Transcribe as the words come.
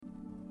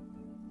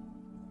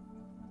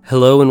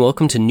Hello and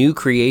welcome to New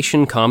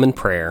Creation Common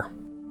Prayer.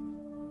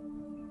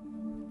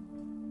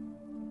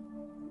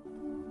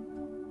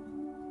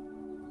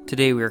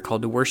 Today we are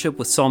called to worship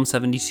with Psalm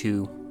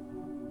 72.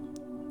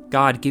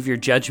 God, give your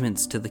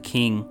judgments to the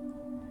king.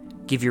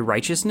 Give your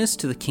righteousness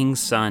to the king's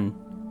son.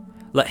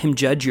 Let him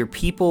judge your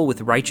people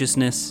with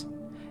righteousness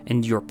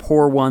and your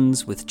poor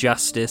ones with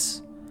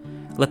justice.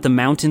 Let the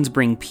mountains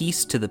bring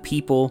peace to the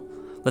people.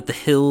 Let the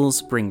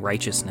hills bring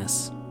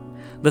righteousness.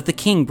 Let the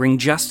king bring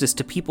justice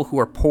to people who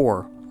are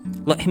poor.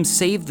 Let him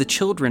save the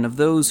children of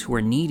those who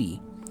are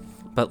needy,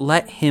 but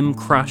let him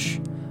crush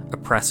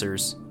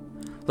oppressors.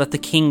 Let the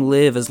king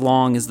live as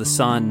long as the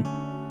sun,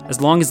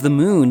 as long as the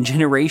moon,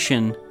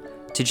 generation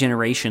to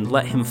generation.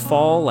 Let him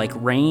fall like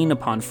rain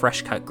upon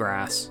fresh-cut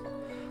grass,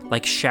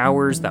 like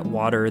showers that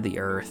water the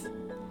earth.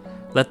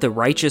 Let the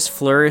righteous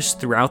flourish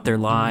throughout their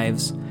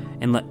lives,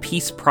 and let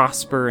peace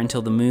prosper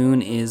until the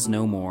moon is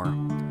no more.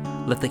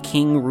 Let the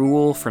king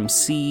rule from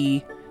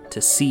sea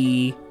to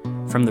sea,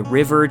 from the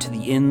river to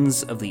the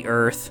ends of the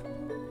earth.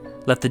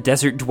 Let the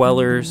desert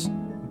dwellers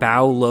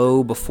bow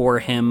low before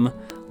him.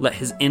 Let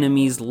his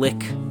enemies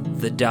lick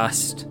the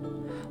dust.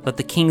 Let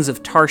the kings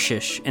of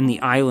Tarshish and the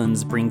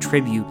islands bring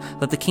tribute.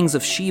 Let the kings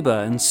of Sheba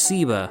and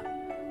Seba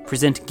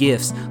present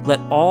gifts. Let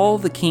all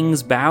the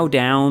kings bow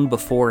down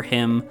before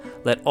him.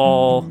 Let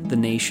all the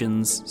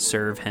nations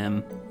serve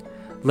him.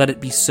 Let it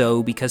be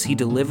so, because he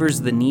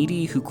delivers the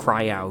needy who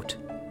cry out,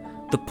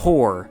 the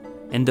poor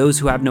and those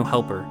who have no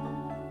helper.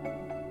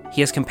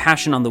 He has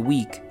compassion on the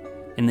weak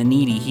and the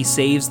needy. He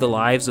saves the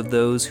lives of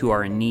those who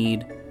are in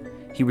need.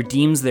 He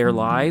redeems their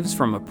lives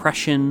from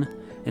oppression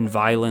and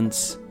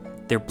violence.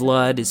 Their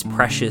blood is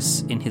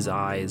precious in his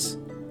eyes.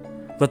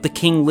 Let the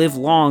king live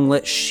long.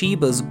 Let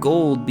Sheba's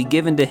gold be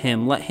given to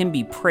him. Let him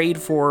be prayed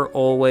for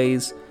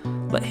always.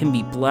 Let him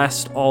be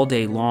blessed all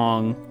day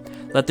long.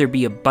 Let there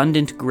be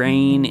abundant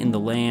grain in the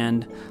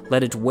land.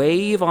 Let it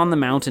wave on the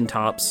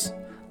mountaintops.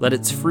 Let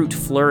its fruit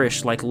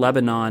flourish like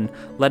Lebanon.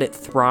 Let it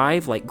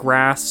thrive like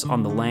grass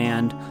on the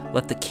land.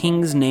 Let the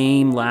king's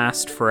name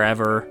last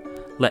forever.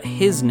 Let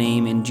his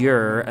name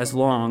endure as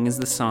long as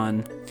the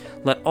sun.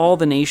 Let all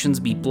the nations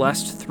be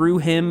blessed through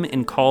him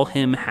and call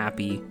him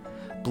happy.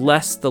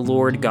 Bless the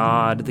Lord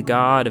God, the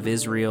God of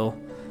Israel,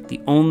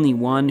 the only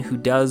one who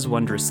does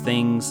wondrous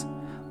things.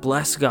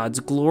 Bless God's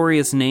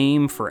glorious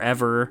name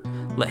forever.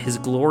 Let his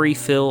glory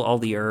fill all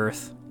the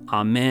earth.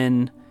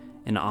 Amen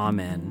and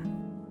amen.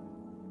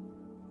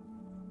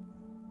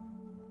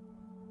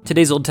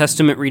 Today's Old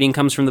Testament reading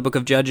comes from the book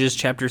of Judges,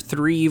 chapter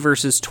 3,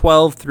 verses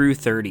 12 through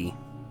 30.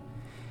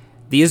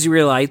 The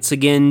Israelites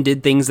again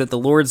did things that the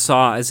Lord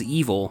saw as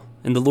evil,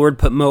 and the Lord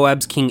put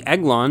Moab's king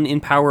Eglon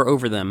in power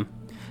over them,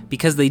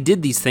 because they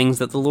did these things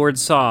that the Lord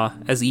saw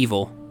as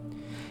evil.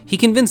 He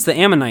convinced the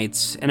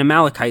Ammonites and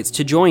Amalekites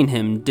to join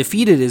him,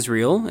 defeated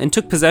Israel, and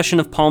took possession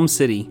of Palm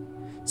City.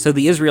 So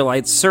the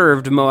Israelites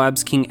served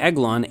Moab's king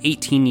Eglon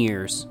 18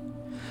 years.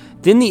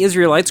 Then the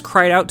Israelites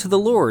cried out to the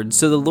Lord,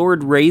 so the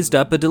Lord raised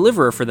up a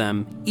deliverer for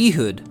them,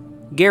 Ehud,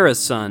 Gera's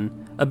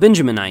son, a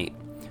Benjaminite,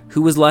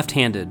 who was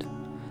left-handed.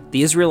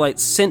 The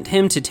Israelites sent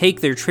him to take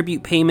their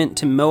tribute payment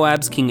to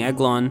Moab's king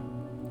Eglon.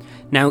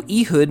 Now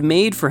Ehud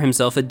made for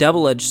himself a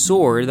double-edged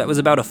sword that was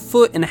about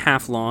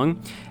 1.5 feet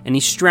long, and he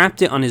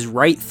strapped it on his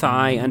right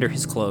thigh under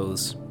his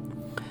clothes.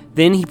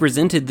 Then he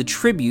presented the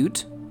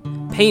tribute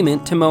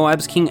payment to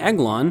Moab's king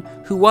Eglon,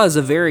 who was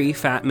a very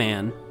fat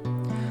man.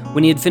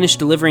 When he had finished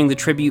delivering the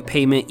tribute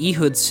payment,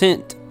 Ehud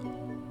sent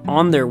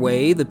on their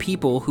way the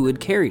people who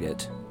had carried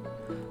it.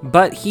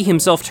 But he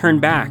himself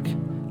turned back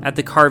at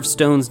the carved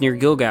stones near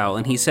Gilgal,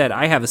 and he said,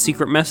 "I have a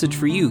secret message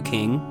for you,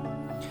 king."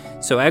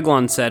 So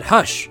Eglon said,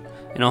 "Hush,"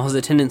 and all his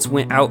attendants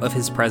went out of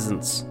his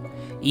presence.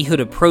 Ehud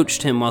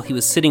approached him while he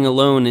was sitting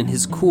alone in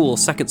his cool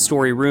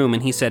second-story room,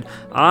 and he said,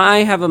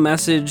 "I have a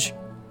message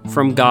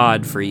from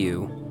God for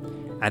you."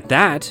 At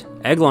that,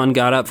 Eglon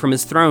got up from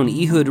his throne.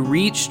 Ehud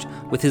reached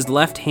with his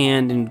left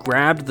hand and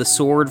grabbed the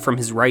sword from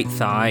his right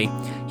thigh.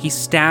 He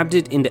stabbed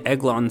it into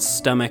Eglon's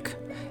stomach,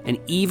 and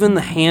even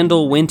the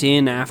handle went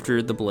in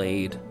after the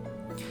blade.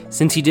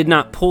 Since he did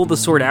not pull the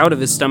sword out of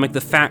his stomach, the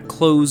fat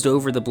closed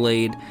over the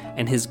blade,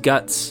 and his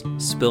guts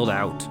spilled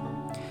out.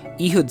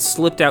 Ehud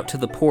slipped out to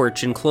the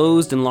porch and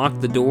closed and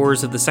locked the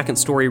doors of the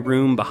second-story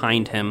room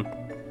behind him.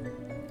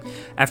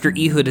 After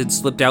Ehud had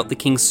slipped out, the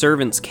king's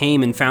servants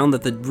came and found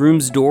that the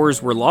room's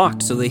doors were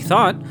locked, so they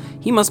thought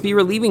he must be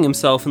relieving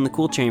himself in the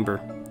cool chamber.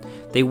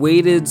 They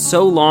waited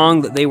so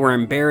long that they were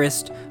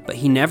embarrassed, but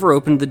he never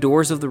opened the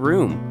doors of the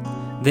room.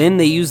 Then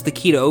they used the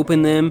key to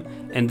open them,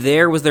 and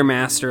there was their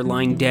master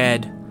lying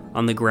dead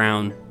on the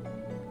ground.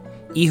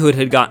 Ehud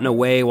had gotten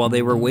away while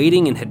they were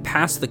waiting and had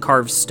passed the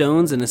carved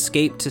stones and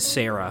escaped to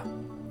Sarah.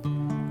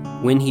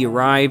 When he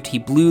arrived, he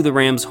blew the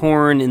ram's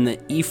horn in the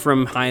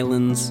Ephraim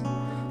highlands.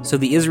 So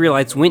the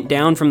Israelites went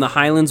down from the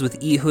highlands with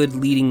Ehud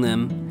leading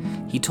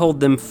them. He told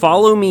them,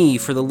 "Follow me,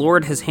 for the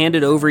Lord has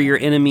handed over your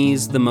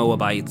enemies, the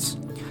Moabites."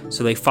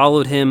 So they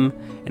followed him,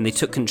 and they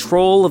took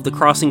control of the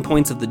crossing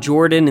points of the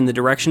Jordan in the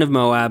direction of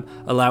Moab,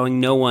 allowing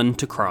no one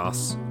to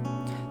cross.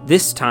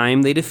 This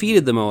time they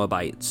defeated the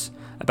Moabites.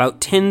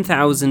 about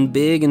 10,000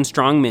 big and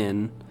strong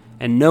men,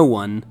 and no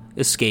one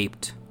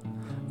escaped.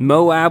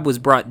 Moab was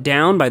brought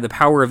down by the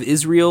power of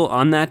Israel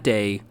on that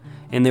day,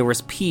 and there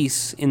was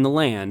peace in the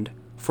land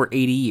for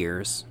 80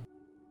 years.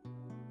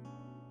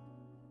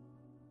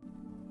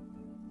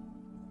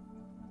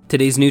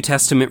 Today's New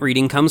Testament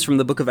reading comes from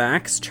the book of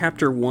Acts,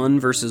 chapter 1,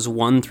 verses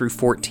 1 through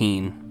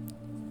 14.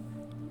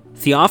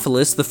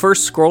 Theophilus, the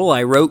first scroll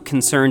I wrote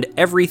concerned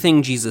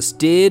everything Jesus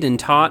did and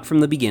taught from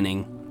the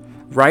beginning,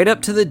 right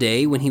up to the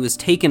day when he was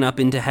taken up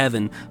into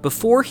heaven.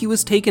 Before he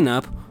was taken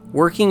up,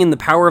 working in the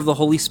power of the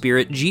Holy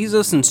Spirit,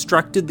 Jesus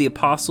instructed the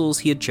apostles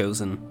he had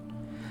chosen.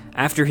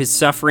 After his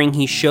suffering,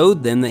 he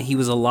showed them that he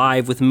was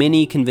alive with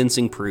many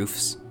convincing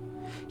proofs.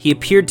 He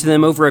appeared to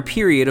them over a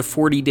period of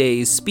 40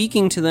 days,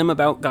 speaking to them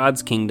about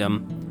God's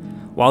kingdom.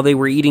 While they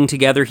were eating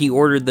together, he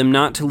ordered them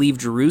not to leave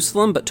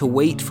Jerusalem, but to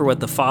wait for what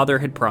the Father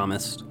had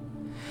promised.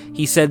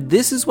 He said,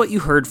 "This is what you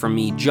heard from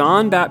me.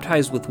 John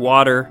baptized with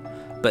water,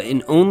 but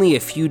in only a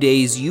few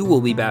days you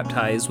will be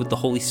baptized with the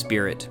Holy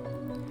Spirit."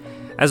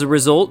 As a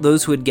result,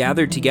 those who had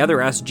gathered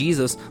together asked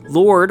Jesus,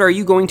 "Lord, are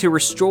you going to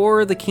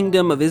restore the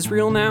kingdom of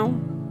Israel now?"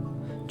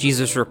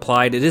 Jesus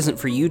replied, "It isn't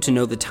for you to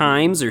know the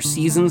times or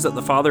seasons that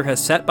the Father has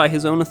set by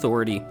his own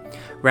authority.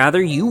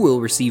 Rather, you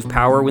will receive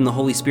power when the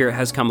Holy Spirit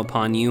has come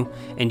upon you,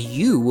 and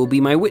you will be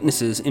my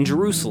witnesses in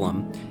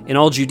Jerusalem, in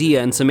all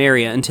Judea and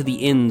Samaria, and to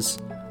the ends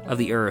of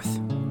the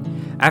earth."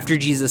 After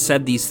Jesus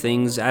said these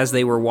things, as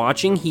they were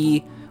watching,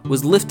 he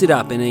was lifted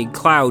up, and a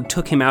cloud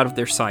took him out of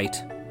their sight.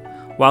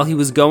 While he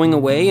was going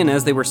away, and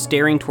as they were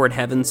staring toward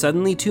heaven,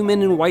 suddenly 2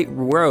 men in white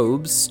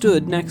robes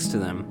stood next to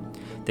them.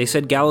 They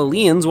said,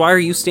 "Galileans, why are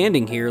you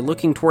standing here,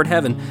 looking toward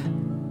heaven?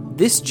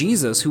 This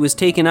Jesus, who was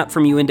taken up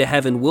from you into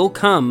heaven, will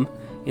come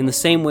in the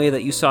same way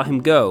that you saw him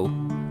go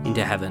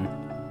into heaven."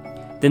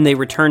 Then they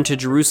returned to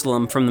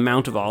Jerusalem from the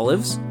Mount of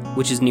Olives,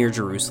 which is near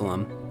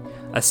Jerusalem,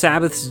 a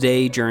Sabbath's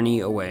day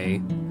journey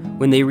away.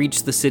 When they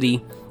reached the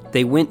city,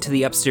 they went to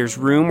the upstairs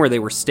room where they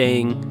were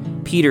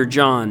staying. Peter,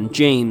 John,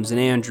 James, and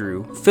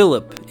Andrew,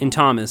 Philip and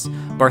Thomas,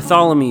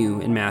 Bartholomew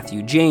and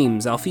Matthew,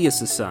 James,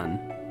 Alphaeus' son,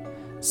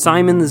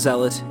 Simon the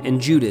Zealot, and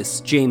Judas,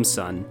 James'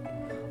 son.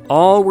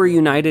 All were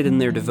united in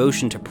their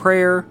devotion to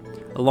prayer,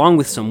 along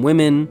with some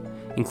women,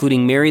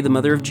 including Mary, the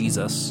mother of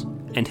Jesus,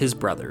 and his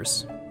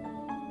brothers.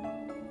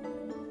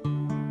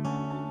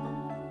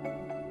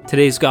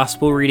 Today's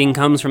gospel reading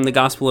comes from the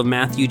Gospel of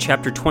Matthew,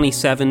 chapter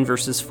 27,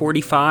 verses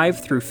 45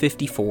 through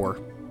 54.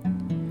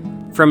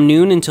 From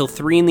noon until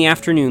 3 in the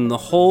afternoon, the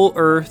whole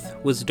earth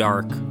was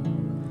dark.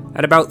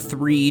 At about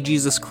 3,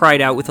 Jesus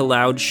cried out with a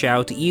loud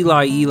shout,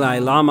 "Eli, Eli,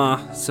 lama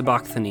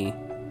sabachthani,"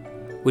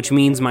 which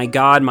means, my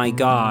God,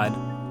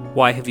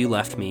 why have you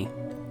left me?"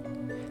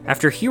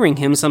 After hearing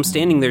him, some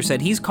standing there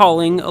said, "He's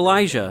calling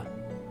Elijah."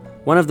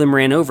 One of them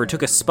ran over,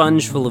 took a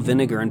sponge full of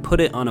vinegar, and put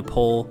it on a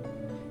pole.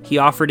 He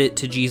offered it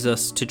to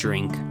Jesus to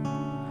drink.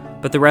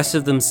 But the rest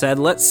of them said,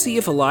 "Let's see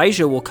if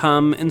Elijah will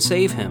come and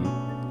save him."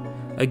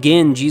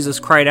 Again, Jesus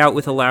cried out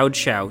with a loud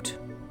shout.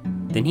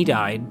 Then he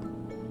died.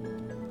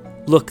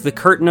 Look, the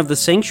curtain of the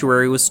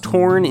sanctuary was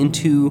torn in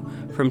two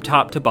from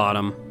top to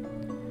bottom.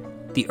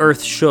 The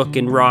earth shook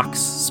and rocks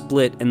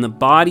split, and the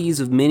bodies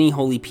of many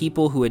holy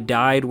people who had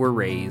died were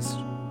raised.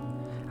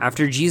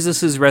 After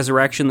Jesus'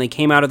 resurrection, they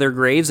came out of their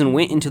graves and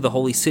went into the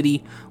holy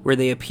city, where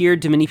they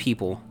appeared to many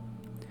people.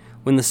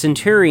 When the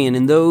centurion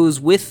and those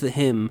with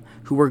him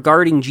who were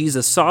guarding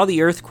Jesus saw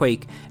the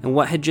earthquake and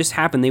what had just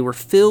happened, they were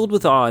filled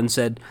with awe and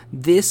said,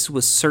 "This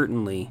was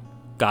certainly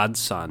God's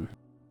Son."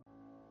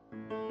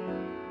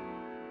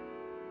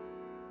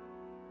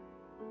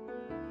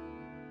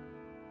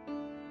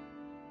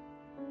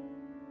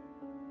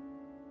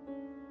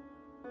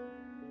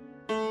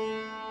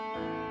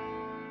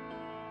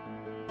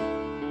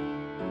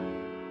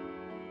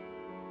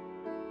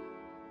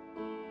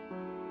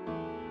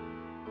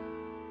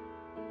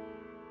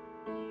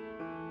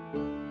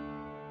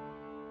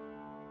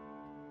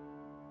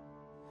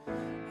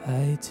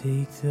 I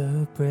take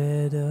the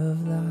bread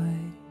of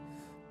life,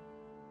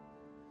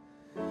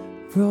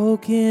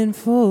 broken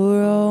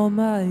for all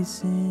my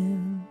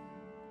sin,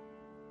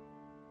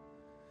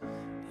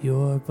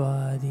 your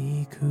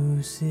body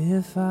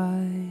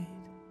crucified,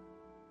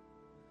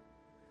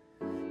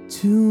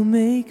 to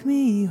make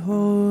me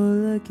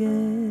whole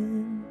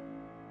again.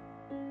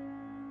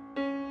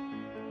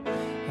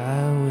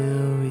 I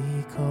will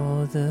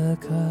recall the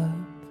cup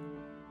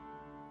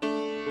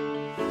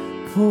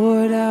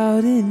poured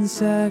out in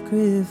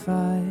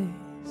sacrifice,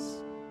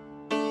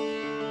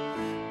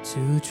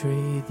 to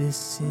trade the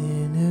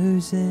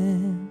sinner's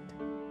end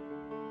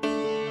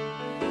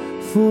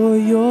for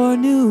your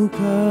new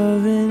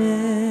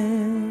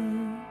covenant.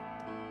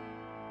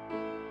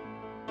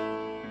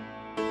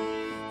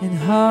 And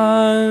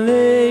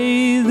hallelujah,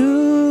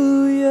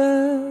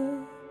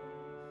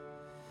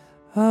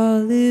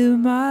 I'll live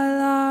my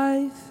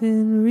life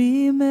in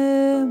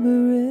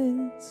remembrance.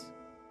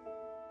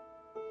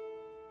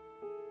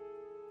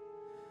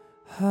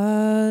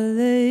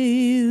 Hallelujah,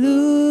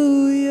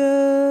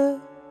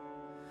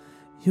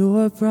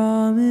 your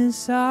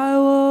promise I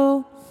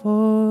won't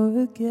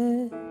forget.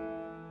 forget.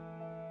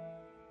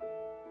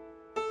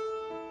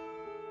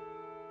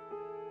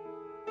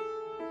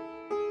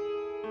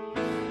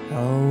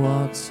 I'll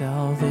walk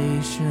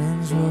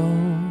salvation's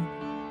road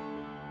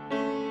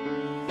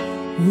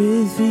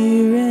with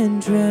fear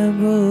and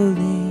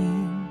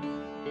trembling,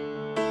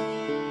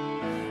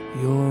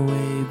 your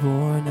way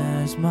born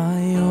as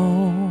my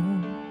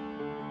own,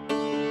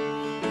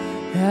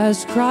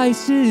 as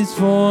Christ is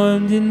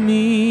formed in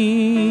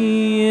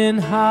me,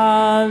 and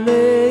hallelujah,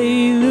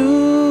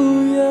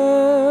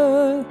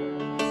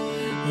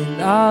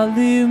 and I'll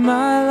live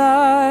my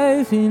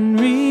life in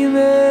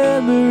remembrance.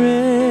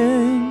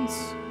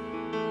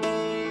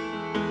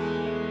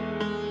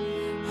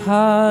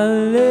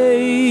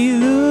 Hallelujah,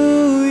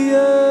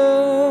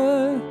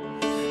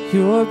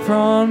 your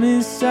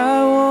promise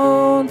I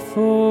won't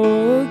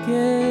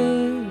forget.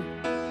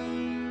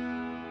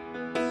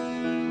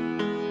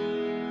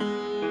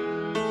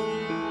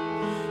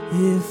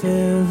 If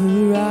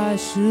ever I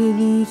should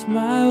lose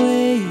my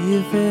way,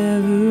 if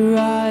ever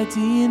I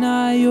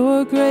deny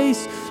your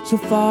grace, so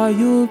far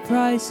your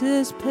price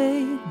has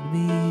paid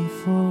me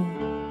for.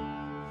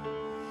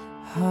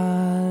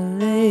 Hallelujah,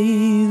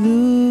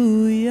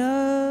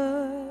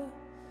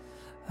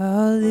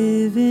 I'll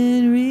live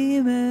in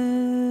remembrance.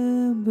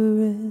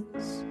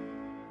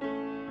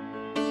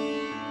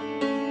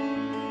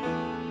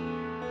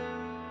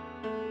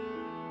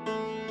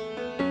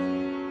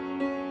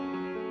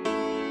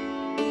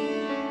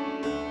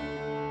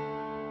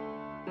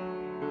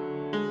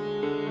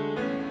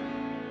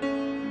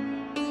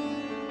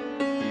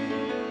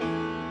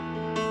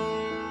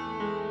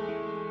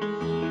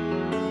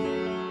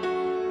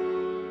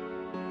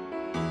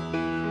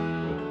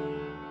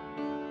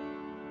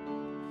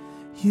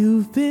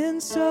 You've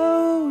been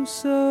so,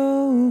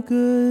 so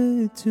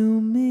good to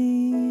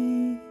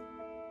me,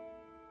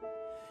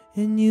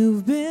 and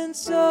you've been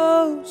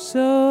so,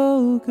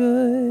 so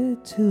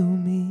good to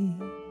me.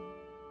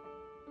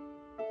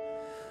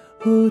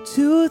 Oh,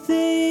 to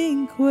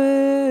think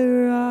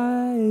where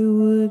I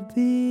would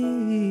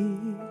be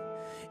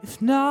if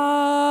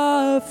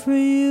not for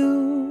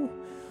you,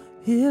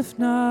 if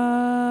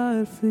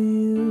not for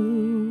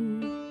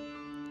you.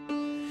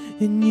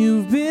 And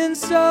you've been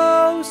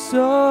so,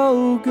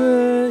 so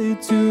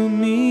good to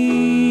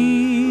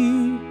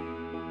me.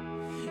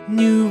 And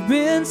you've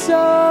been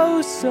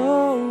so,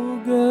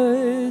 so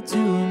good to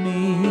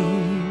me.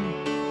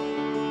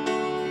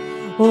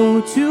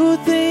 Oh, to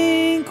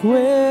think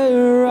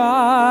where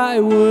I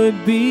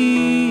would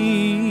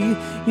be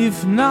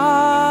if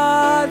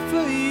not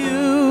for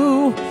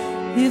you,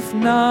 if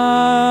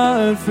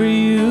not for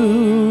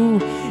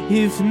you,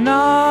 if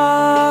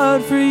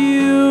not for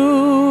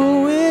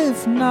you,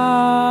 if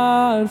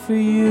not for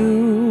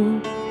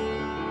you.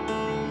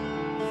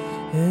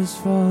 As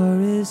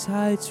far as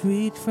heights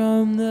reach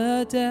from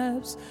the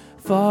depths,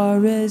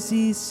 far as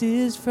east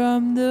is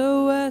from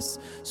the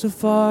west, so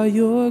far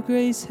your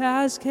grace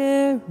has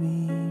carried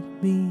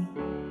me.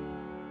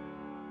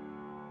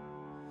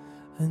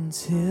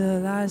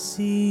 Until I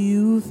see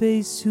you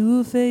face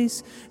to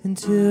face,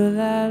 until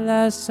at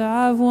last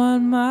I've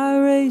won my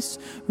race.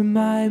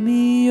 Remind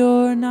me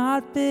you're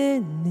not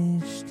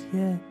finished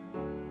yet.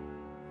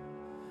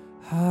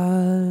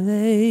 Hallelujah,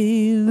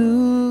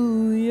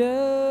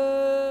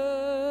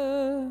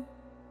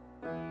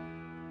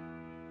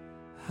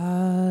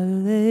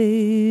 hallelujah,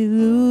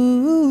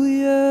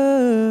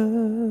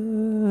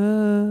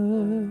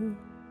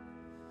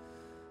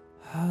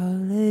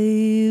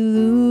 hallelujah.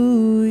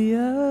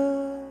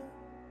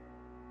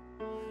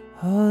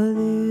 I'll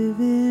live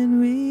in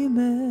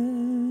remembrance.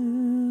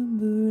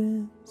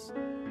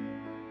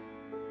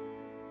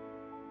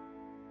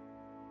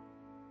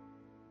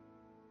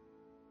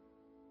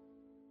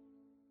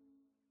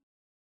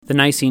 The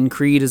Nicene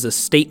Creed is a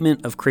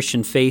statement of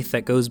Christian faith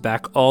that goes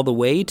back all the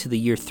way to the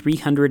year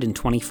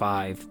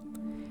 325.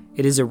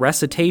 It is a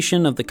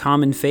recitation of the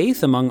common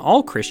faith among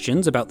all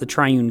Christians about the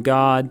triune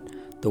God,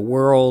 the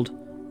world,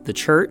 the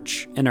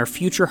church, and our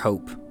future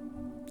hope.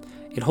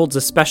 It holds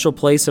a special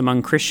place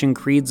among Christian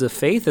creeds of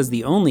faith as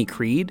the only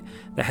creed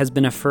that has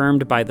been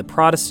affirmed by the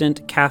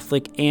Protestant,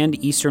 Catholic,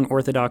 and Eastern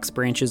Orthodox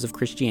branches of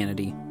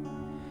Christianity.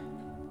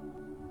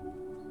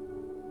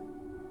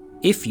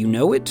 If you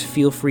know it,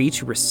 feel free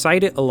to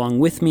recite it along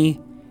with me.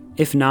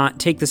 If not,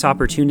 take this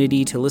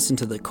opportunity to listen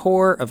to the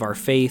core of our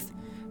faith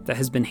that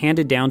has been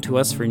handed down to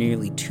us for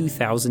nearly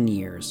 2,000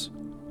 years.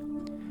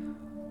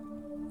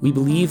 We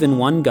believe in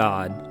one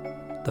God,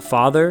 the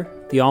Father,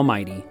 the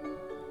Almighty,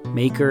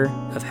 maker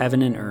of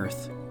heaven and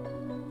earth,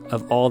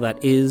 of all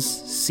that is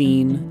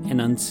seen and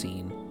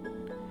unseen.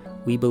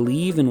 We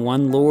believe in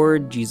one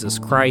Lord, Jesus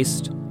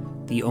Christ,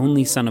 the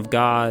only Son of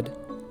God,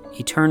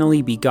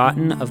 eternally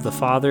begotten of the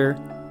Father,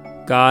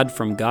 God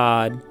from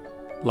God,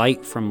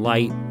 light from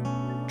light,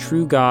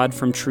 true God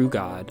from true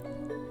God,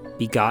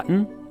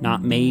 begotten,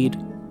 not made,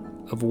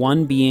 of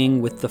one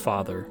being with the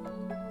Father.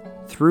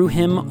 Through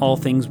him all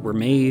things were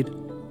made.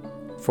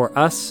 For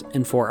us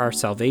and for our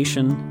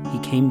salvation, he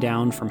came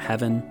down from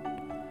heaven.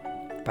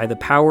 By the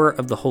power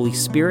of the Holy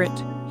Spirit,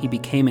 he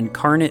became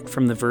incarnate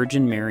from the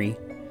Virgin Mary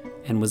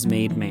and was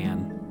made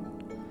man.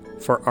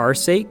 For our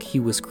sake, he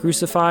was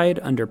crucified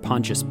under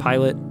Pontius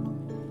Pilate.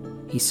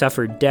 He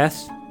suffered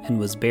death and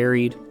was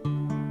buried.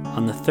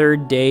 On the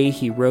third day,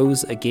 he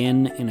rose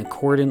again in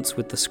accordance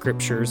with the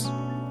Scriptures.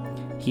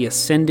 He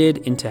ascended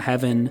into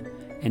heaven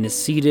and is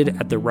seated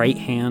at the right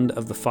hand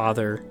of the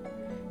Father.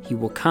 He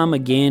will come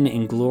again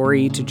in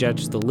glory to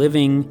judge the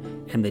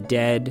living and the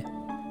dead,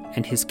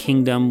 and his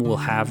kingdom will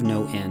have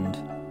no end.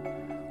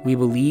 We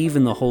believe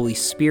in the Holy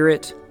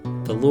Spirit,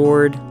 the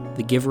Lord,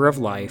 the giver of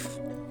life,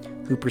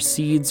 who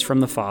proceeds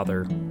from the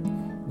Father.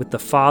 With the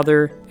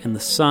Father and the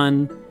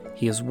Son,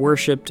 he is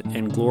worshipped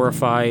and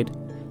glorified.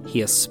 He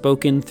has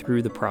spoken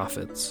through the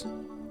prophets.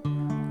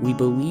 We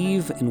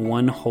believe in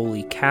one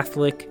holy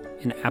Catholic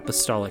and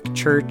Apostolic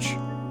Church.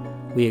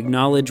 We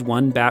acknowledge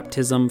one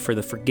baptism for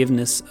the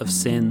forgiveness of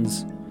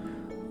sins.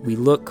 We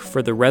look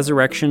for the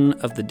resurrection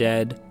of the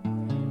dead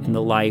and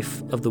the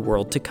life of the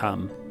world to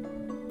come.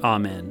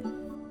 Amen.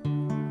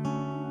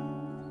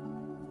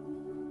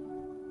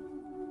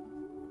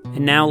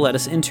 And now let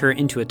us enter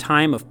into a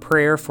time of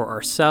prayer for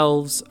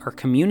ourselves, our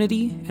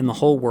community, and the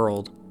whole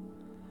world.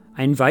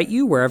 I invite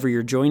you, wherever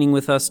you're joining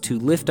with us, to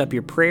lift up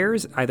your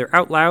prayers, either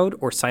out loud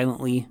or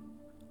silently,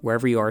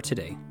 wherever you are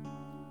today.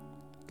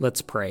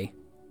 Let's pray.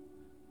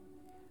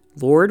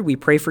 Lord, we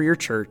pray for your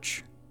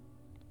church,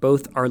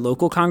 both our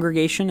local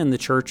congregation and the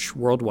church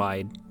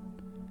worldwide.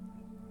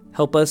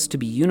 Help us to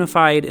be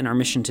unified in our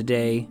mission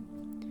today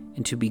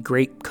and to be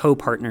great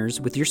co-partners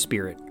with your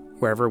Spirit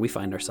wherever we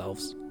find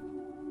ourselves.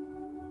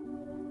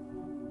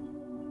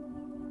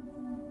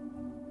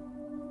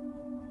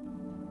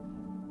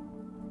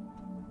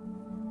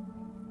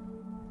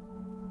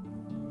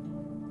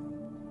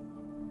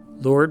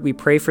 Lord, we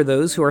pray for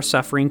those who are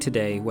suffering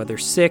today, whether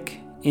sick,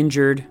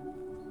 injured,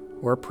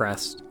 or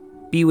oppressed.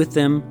 Be with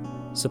them,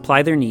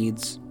 supply their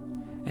needs,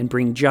 and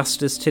bring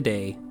justice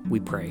today, we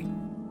pray.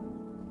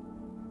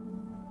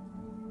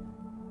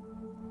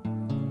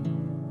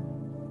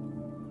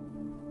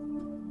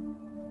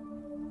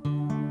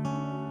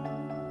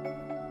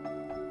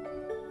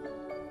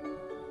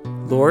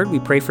 Lord, we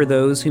pray for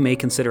those who may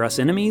consider us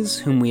enemies,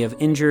 whom we have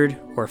injured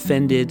or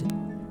offended.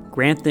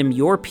 Grant them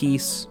your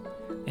peace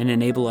and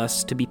enable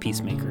us to be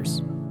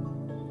peacemakers.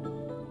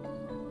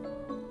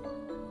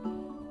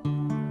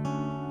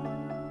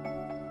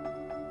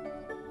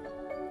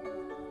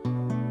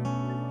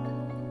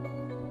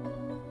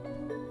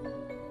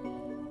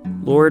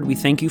 Lord, we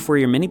thank you for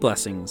your many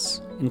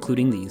blessings,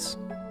 including these.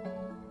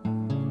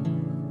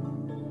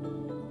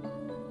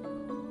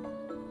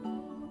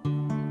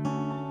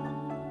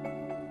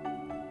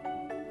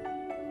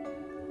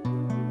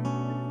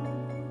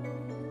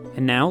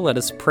 And now let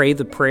us pray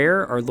the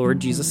prayer our Lord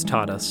Jesus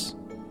taught us.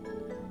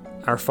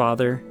 Our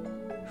Father,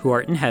 who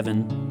art in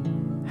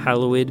heaven,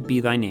 hallowed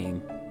be thy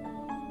name.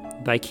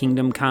 Thy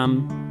kingdom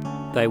come,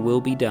 thy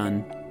will be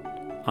done,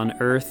 on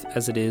earth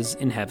as it is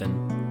in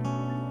heaven.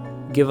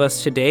 Give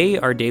us today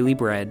our daily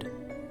bread,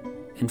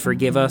 and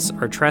forgive us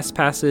our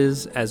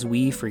trespasses as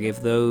we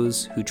forgive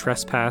those who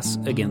trespass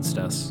against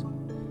us.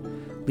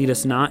 Lead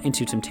us not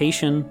into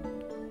temptation,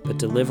 but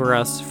deliver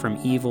us from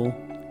evil.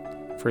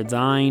 For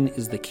thine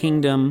is the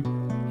kingdom,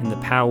 and the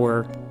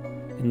power,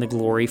 and the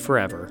glory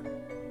forever.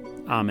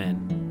 Amen.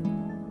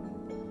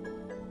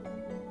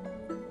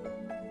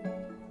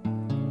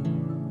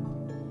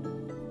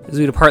 As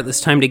we depart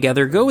this time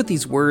together, go with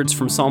these words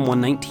from Psalm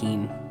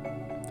 119.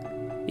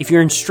 If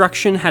your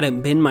instruction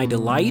hadn't been my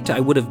delight,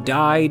 I would have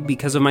died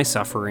because of my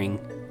suffering.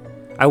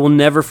 I will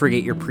never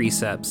forget your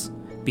precepts,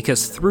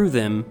 because through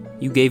them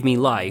you gave me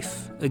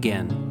life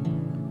again.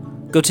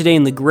 Go today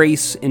in the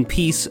grace and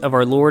peace of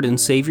our Lord and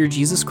Savior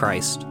Jesus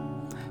Christ.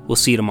 We'll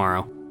see you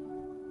tomorrow.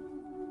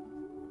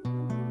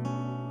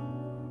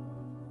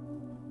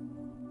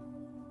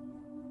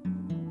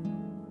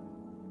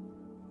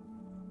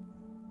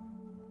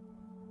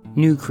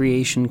 New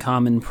Creation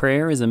Common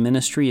Prayer is a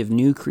ministry of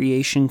New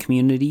Creation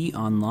Community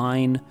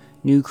Online,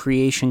 New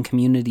Creation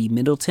Community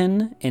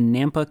Middleton, and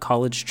Nampa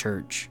College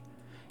Church.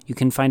 You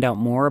can find out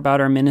more about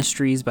our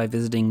ministries by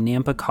visiting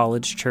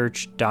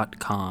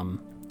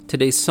nampacollegechurch.com.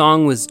 Today's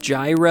song was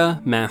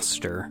Gyra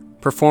Master,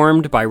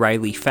 performed by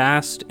Riley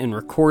Fast and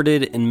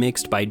recorded and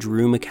mixed by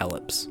Drew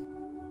McKellips.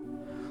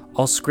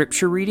 All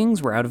scripture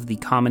readings were out of the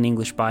Common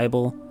English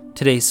Bible.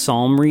 Today's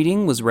psalm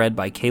reading was read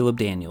by Caleb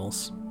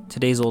Daniels.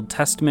 Today's Old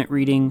Testament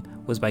reading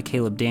was by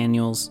Caleb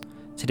Daniels.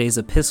 Today's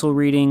epistle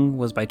reading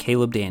was by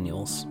Caleb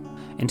Daniels.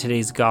 And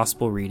today's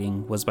gospel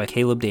reading was by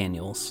Caleb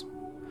Daniels.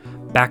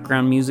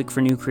 Background music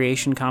for New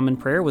Creation Common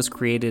Prayer was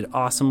created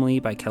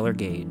awesomely by Keller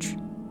Gage.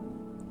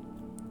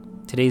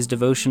 Today's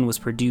devotion was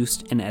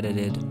produced and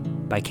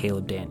edited by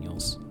Caleb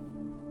Daniels.